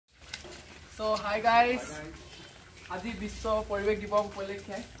So hi guys, আজি বিশ্ব পৰিৱেশ দিৱস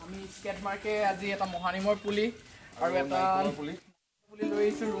উপলক্ষে আমি স্কেড মাৰ্কে আজি এটা মহানিমৰ পুলি আৰু এটা পুলি লৈ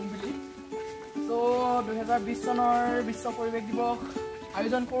আহিছো ৰুম বুলি। So 2020 চনৰ বিশ্ব পৰিৱেশ দিৱস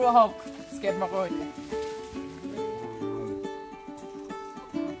আয়োজন কৰো আহক স্কেড মাৰ্কৰ সৈতে।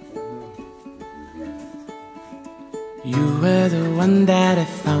 You were the one that I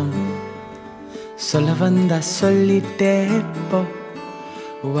found, solo banda soliterio.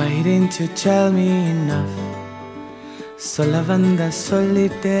 Why didn't you tell me enough? Solo banda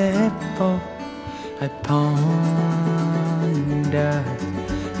soliterio. I pondered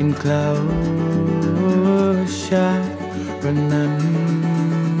in closure. Remember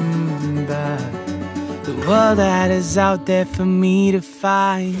the world that is out there for me to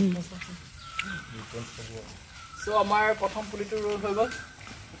find. So আমাৰ প্ৰথম পুলিটো roll হৈ গল,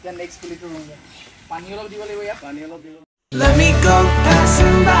 এতিয়া next পুলিটো roll হ'ব। পানী অলপ দিব লাগিব ইয়াত, পানী অলপ দিব। Let me go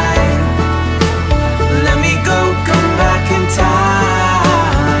passing by. Let me go, come back in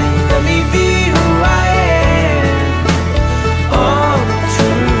time. Let me be who I am. Oh,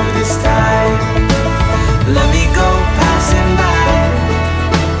 through this time. Let me go passing by.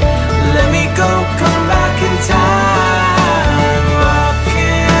 Let me go, come back in time. Walk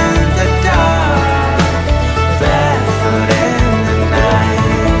in the dark, barefoot in the night.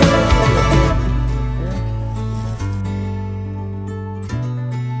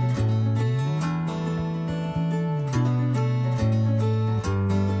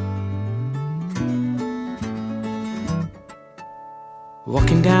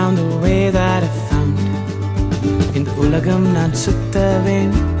 Walking down the way that I found. In the ulagam nan sutta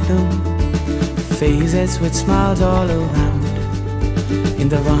vendum. Faces with smiles all around. In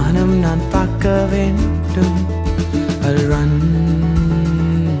the vahanam nan pakka vendum. I'll run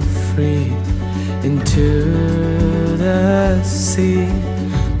free into the sea.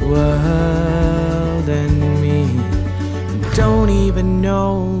 World and me don't even know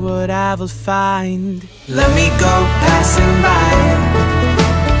what I will find. Let me go passing by.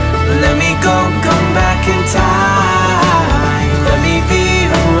 Let me go, come back in time.